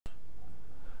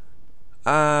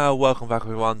Welcome back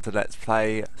everyone to Let's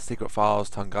Play Secret Files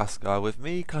Tunguska with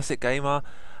me, Classic Gamer.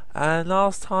 And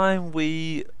last time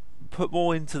we put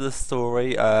more into the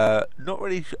story, not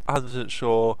really 100%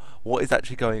 sure what is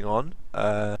actually going on,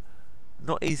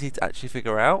 not easy to actually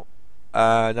figure out.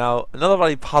 Now, another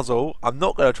bloody puzzle, I'm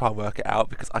not going to try and work it out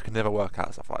because I can never work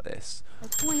out stuff like this. The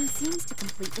coin seems to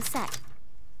complete the set.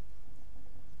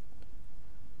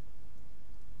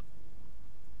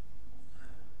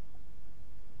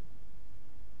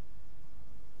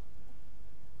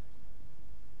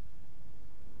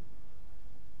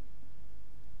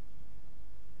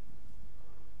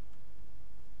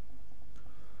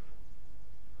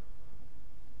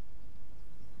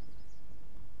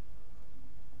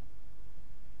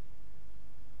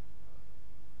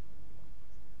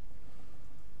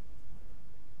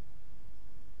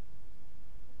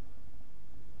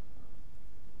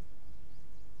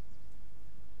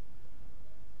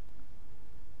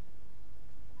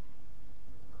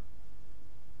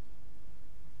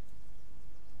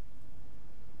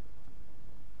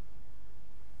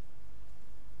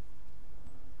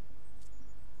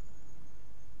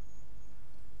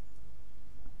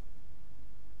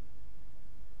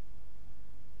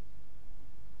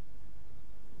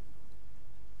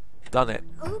 Done it.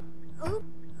 Oop, oop,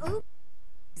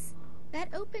 oops. That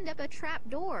opened up a trap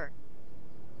door.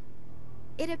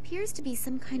 It appears to be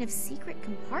some kind of secret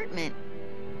compartment.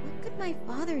 What could my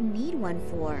father need one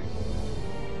for?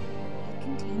 It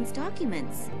contains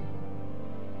documents.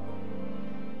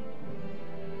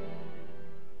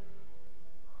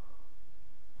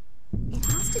 It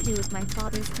has to do with my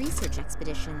father's research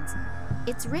expeditions.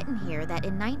 It's written here that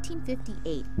in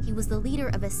 1958, he was the leader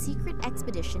of a secret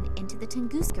expedition into the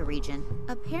Tunguska region.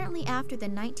 Apparently after the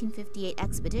 1958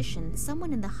 expedition,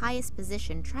 someone in the highest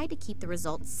position tried to keep the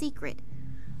results secret.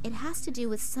 It has to do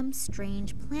with some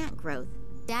strange plant growth.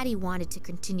 Daddy wanted to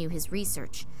continue his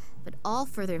research, but all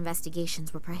further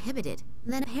investigations were prohibited.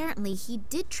 Then apparently he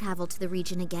did travel to the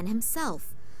region again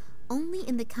himself, only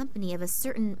in the company of a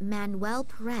certain Manuel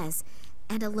Perez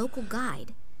and a local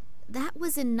guide. That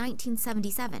was in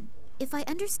 1977. If I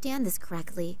understand this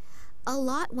correctly, a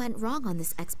lot went wrong on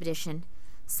this expedition.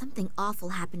 Something awful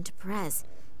happened to Perez,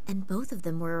 and both of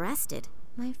them were arrested.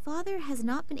 My father has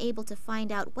not been able to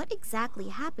find out what exactly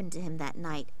happened to him that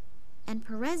night, and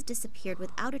Perez disappeared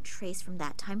without a trace from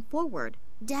that time forward.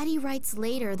 Daddy writes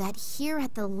later that here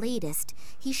at the latest,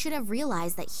 he should have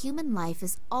realized that human life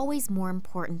is always more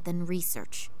important than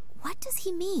research. What does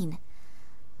he mean?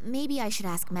 Maybe I should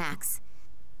ask Max.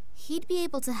 He'd be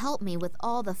able to help me with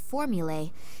all the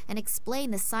formulae and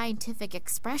explain the scientific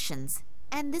expressions.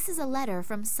 And this is a letter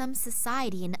from some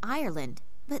society in Ireland.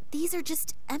 But these are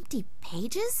just empty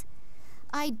pages?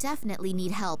 I definitely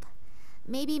need help.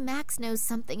 Maybe Max knows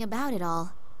something about it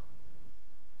all.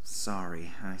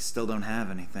 Sorry, I still don't have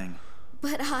anything.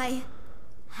 But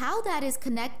how that is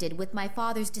connected with my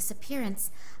father's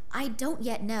disappearance, I don't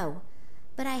yet know.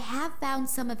 But I have found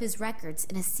some of his records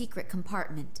in a secret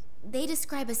compartment. They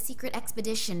describe a secret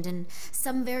expedition and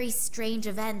some very strange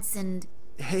events and...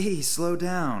 Hey, slow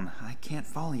down. I can't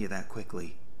follow you that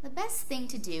quickly. The best thing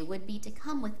to do would be to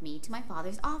come with me to my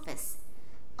father's office.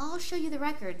 I'll show you the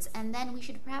records, and then we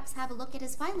should perhaps have a look at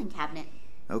his filing cabinet.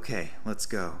 Okay, let's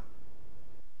go.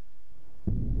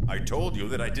 I told you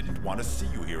that I didn't want to see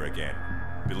you here again.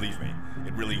 Believe me,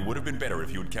 it really would have been better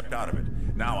if you had kept out of it.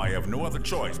 Now I have no other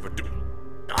choice but to...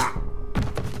 Ah!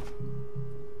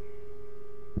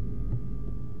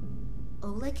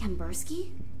 Ola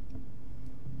Kambersky?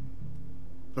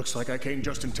 Looks like I came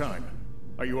just in time.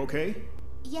 Are you okay?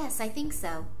 Yes, I think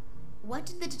so. What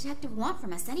did the detective want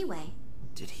from us anyway?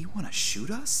 Did he want to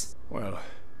shoot us? Well,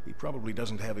 he probably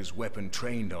doesn't have his weapon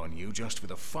trained on you just for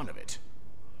the fun of it.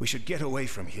 We should get away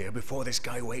from here before this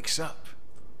guy wakes up.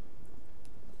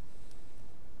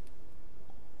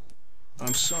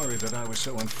 I'm sorry that I was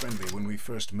so unfriendly when we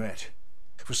first met.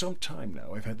 For some time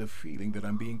now, I've had the feeling that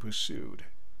I'm being pursued,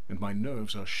 and my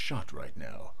nerves are shot right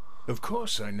now. Of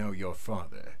course I know your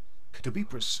father. To be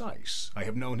precise, I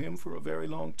have known him for a very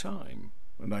long time,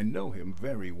 and I know him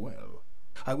very well.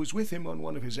 I was with him on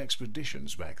one of his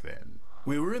expeditions back then.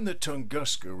 We were in the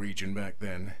Tunguska region back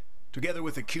then, together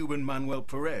with the Cuban Manuel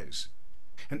Perez,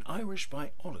 an Irish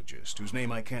biologist whose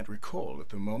name I can't recall at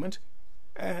the moment,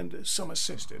 and some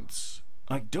assistants.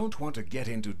 I don't want to get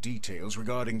into details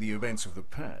regarding the events of the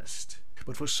past,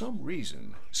 but for some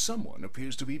reason, someone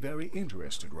appears to be very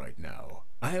interested right now.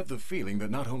 I have the feeling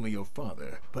that not only your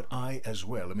father, but I as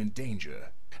well am in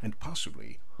danger, and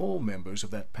possibly all members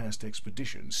of that past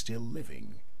expedition still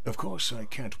living. Of course, I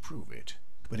can't prove it,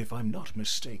 but if I'm not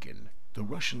mistaken, the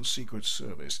Russian Secret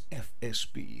Service,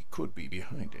 FSB, could be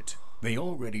behind it. They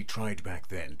already tried back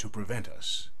then to prevent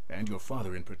us, and your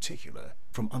father in particular,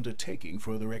 from undertaking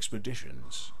further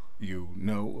expeditions. You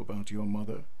know about your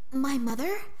mother? My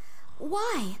mother?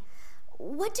 Why?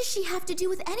 What does she have to do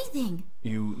with anything?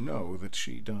 You know that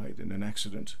she died in an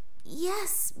accident?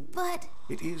 Yes, but...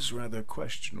 It is rather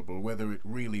questionable whether it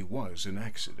really was an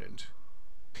accident.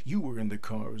 You were in the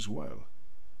car as well.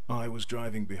 I was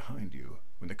driving behind you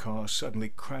when the car suddenly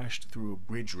crashed through a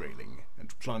bridge railing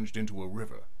and plunged into a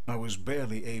river. I was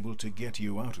barely able to get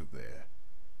you out of there.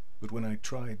 But when I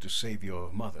tried to save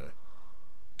your mother,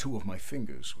 2 of my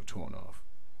fingers were torn off.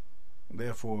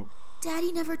 Therefore...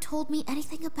 Daddy never told me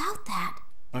anything about that.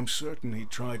 I'm certain he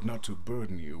tried not to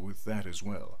burden you with that as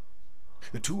well.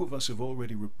 The 2 of us have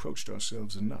already reproached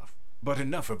ourselves enough. But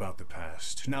enough about the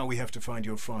past. Now we have to find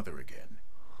your father again.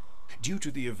 Due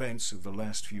to the events of the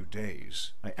last few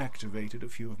days, I activated a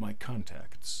few of my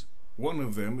contacts. One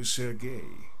of them is Sergei,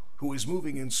 who is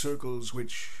moving in circles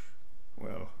which,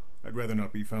 well, I'd rather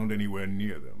not be found anywhere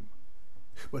near them.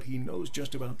 But he knows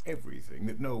just about everything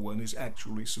that no one is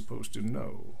actually supposed to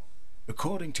know.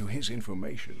 According to his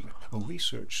information, a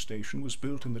research station was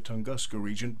built in the Tunguska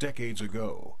region decades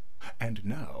ago, and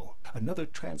now another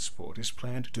transport is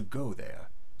planned to go there.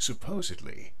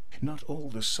 Supposedly, not all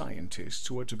the scientists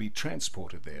who are to be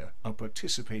transported there are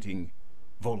participating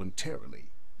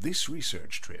voluntarily. This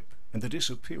research trip and the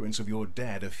disappearance of your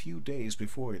dad a few days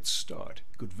before its start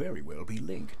could very well be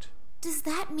linked. Does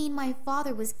that mean my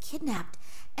father was kidnapped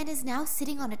and is now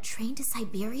sitting on a train to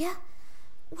Siberia?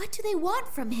 What do they want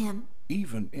from him?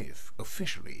 Even if,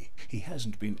 officially, he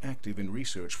hasn't been active in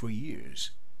research for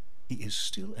years, he is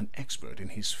still an expert in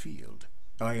his field.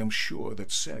 I am sure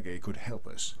that Sergei could help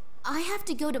us. I have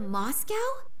to go to Moscow?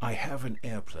 I have an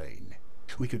airplane.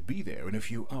 We could be there in a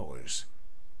few hours.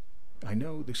 I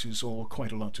know this is all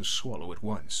quite a lot to swallow at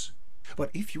once,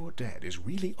 but if your dad is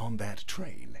really on that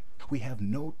train, we have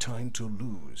no time to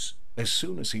lose. As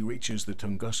soon as he reaches the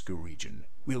Tunguska region,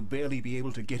 we'll barely be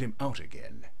able to get him out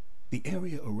again. The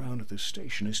area around the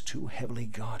station is too heavily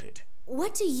guarded.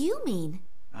 What do you mean?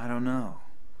 I don't know,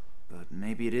 but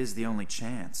maybe it is the only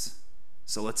chance.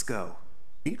 So let's go.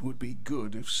 It would be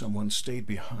good if someone stayed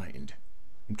behind,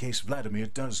 in case Vladimir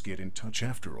does get in touch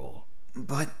after all.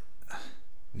 But...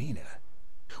 Nina,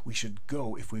 we should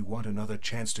go if we want another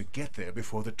chance to get there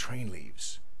before the train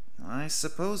leaves. I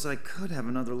suppose I could have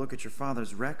another look at your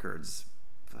father's records,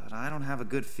 but I don't have a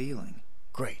good feeling.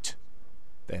 Great.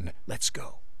 Then let's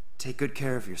go. Take good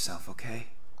care of yourself, okay?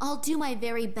 I'll do my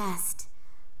very best.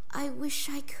 I wish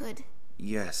I could.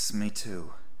 Yes, me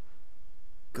too.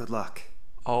 Good luck.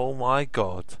 Oh my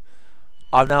god.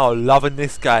 I'm now loving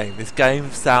this game. This game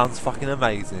sounds fucking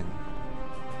amazing.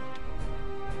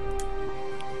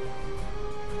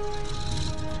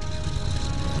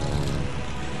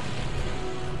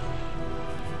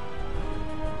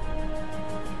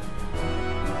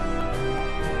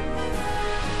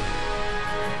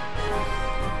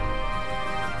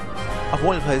 I've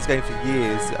wanted to play this game for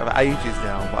years, for ages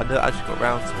now, but I never actually got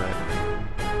round to it.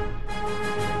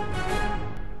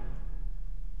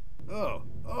 Oh,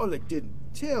 Oleg didn't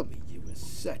tell me you were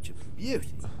such a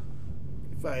beauty.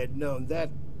 If I had known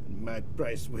that, my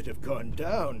price would have gone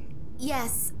down.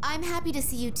 Yes, I'm happy to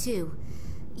see you too.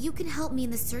 You can help me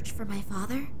in the search for my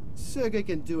father? Sergei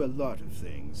can do a lot of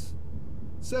things.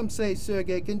 Some say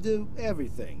Sergei can do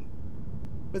everything.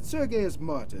 But Sergei is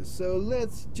martyr, so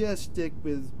let's just stick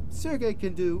with Sergei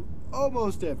can do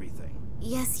almost everything.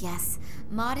 Yes, yes.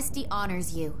 Modesty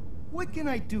honors you. What can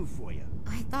I do for you?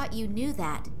 I thought you knew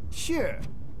that. Sure.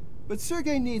 But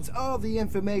Sergei needs all the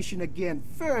information again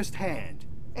firsthand.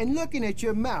 And looking at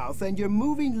your mouth and your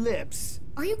moving lips.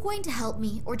 Are you going to help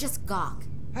me, or just gawk?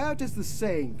 How does the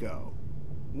saying go?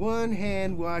 One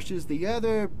hand washes the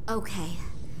other. Okay.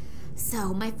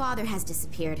 So, my father has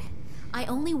disappeared. I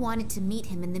only wanted to meet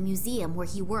him in the museum where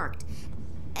he worked.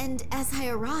 And as I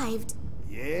arrived...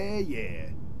 Yeah.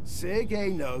 Sergei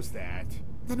knows that.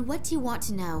 Then what do you want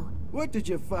to know? What did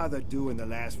your father do in the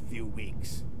last few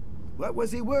weeks? What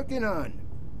was he working on?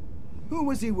 Who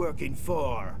was he working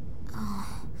for?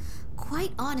 Oh,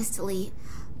 quite honestly,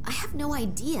 I have no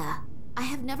idea. I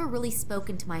have never really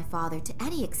spoken to my father to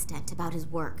any extent about his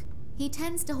work. He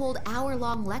tends to hold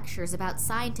hour-long lectures about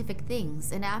scientific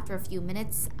things, and after a few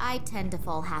minutes, I tend to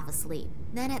fall half asleep.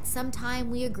 Then at some time,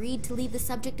 we agreed to leave the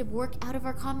subject of work out of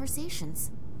our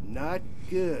conversations. Not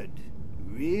good.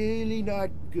 Really not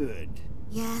good.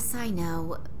 Yes, I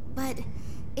know, but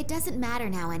it doesn't matter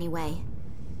now anyway.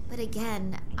 But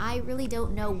again, I really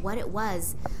don't know what it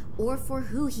was, or for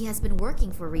who he has been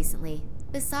working for recently.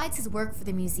 Besides his work for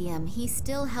the museum, he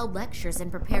still held lectures and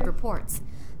prepared reports.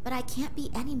 but I can't be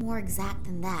any more exact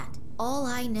than that. All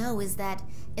I know is that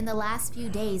in the last few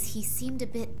days he seemed a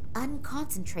bit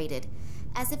unconcentrated,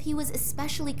 as if he was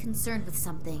especially concerned with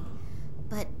something.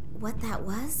 But what that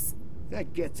was?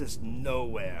 That gets us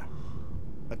nowhere.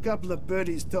 A couple of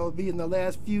birdies told me in the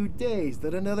last few days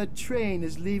that another train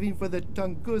is leaving for the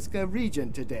Tunguska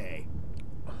region today.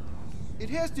 It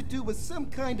has to do with some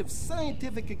kind of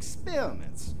scientific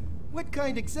experiments. What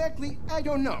kind exactly, I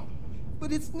don't know.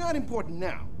 But it's not important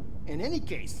now. In any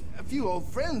case, a few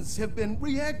old friends have been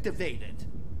reactivated.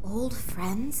 Old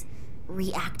friends?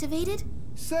 Reactivated?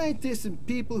 Scientists and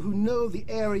people who know the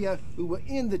area who were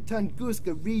in the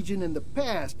Tunguska region in the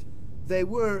past, they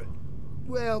were,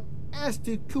 well, asked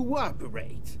to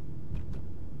cooperate.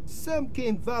 Some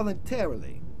came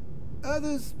voluntarily.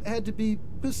 Others had to be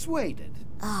persuaded.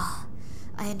 Ah,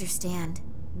 I understand.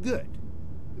 Good.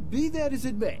 Be that as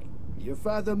it may, your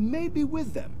father may be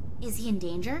with them. Is he in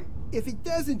danger? If he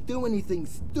doesn't do anything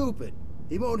stupid,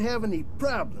 he won't have any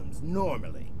problems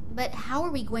normally. But how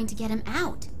are we going to get him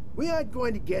out? We aren't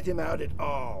going to get him out at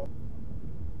all.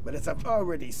 But as I've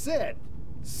already said,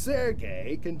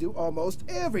 Sergei can do almost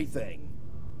everything.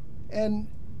 An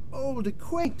old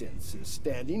acquaintance is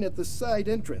standing at the side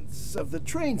entrance of the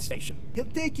train station. He'll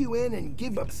take you in and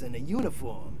give us in a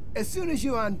uniform. As soon as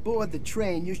you're on board the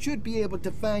train, you should be able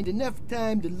to find enough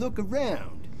time to look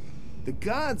around. The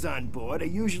guards on board are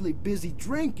usually busy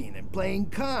drinking and playing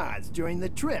cards during the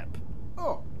trip.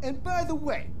 Oh, and by the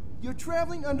way, you're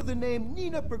traveling under the name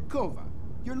Nina Perkova.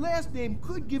 Your last name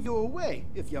could give you away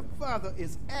if your father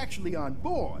is actually on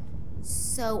board.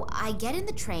 So I get in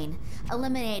the train,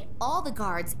 eliminate all the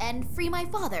guards, and free my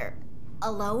father.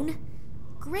 Alone?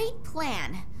 Great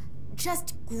plan.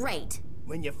 Just great.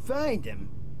 When you find him,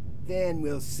 then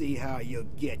we'll see how you'll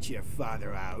get your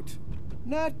father out.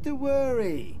 Not to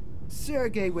worry.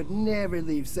 Sergei would never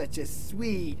leave such a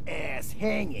sweet ass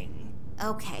hanging.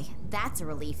 Okay, that's a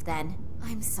relief then.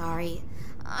 I'm sorry.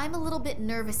 I'm a little bit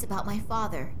nervous about my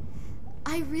father.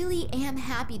 I really am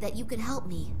happy that you could help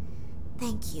me.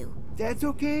 Thank you. That's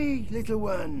okay, little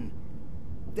one.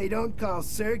 They don't call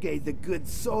Sergei the good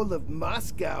soul of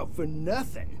Moscow for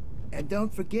nothing. And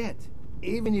don't forget,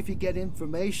 even if you get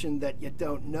information that you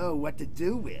don't know what to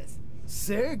do with,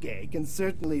 Sergei can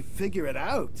certainly figure it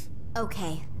out.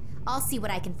 Okay, I'll see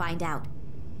what I can find out.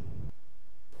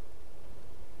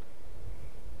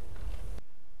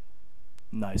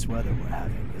 Nice weather we're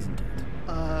having, isn't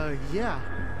it? Yeah.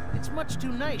 It's much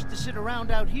too nice to sit around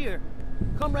out here.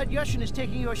 Comrade Yushin is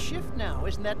taking your shift now.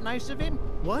 Isn't that nice of him?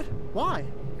 What? Why?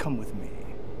 Come with me.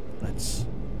 Let's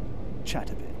chat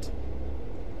a bit.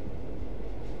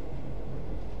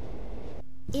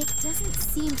 It doesn't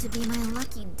seem to be my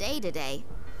lucky day today.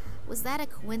 Was that a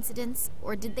coincidence,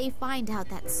 or did they find out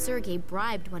that Sergei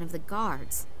bribed one of the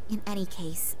guards? In any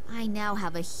case, I now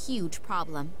have a huge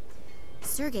problem.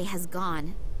 Sergei has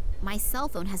gone. My cell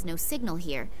phone has no signal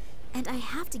here, and I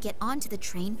have to get onto the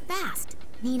train fast.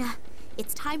 Nina,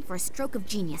 it's time for a stroke of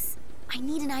genius. I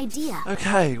need an idea.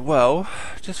 Okay, well,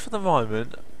 just for the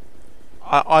moment,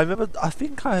 I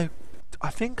think I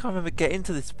remember getting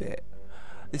to this bit.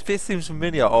 This bit seems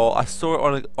familiar, or I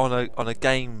saw it on a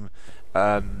game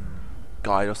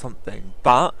guide or something.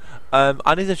 But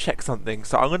I need to check something,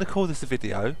 so I'm going to call this a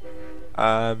video,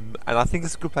 and I think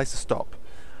it's a good place to stop.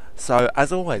 So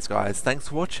as always, guys, thanks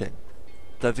for watching.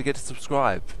 Don't forget to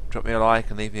subscribe, drop me a like,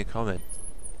 and leave me a comment.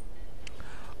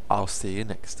 I'll see you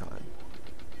next time.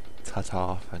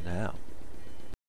 Ta-ta for now.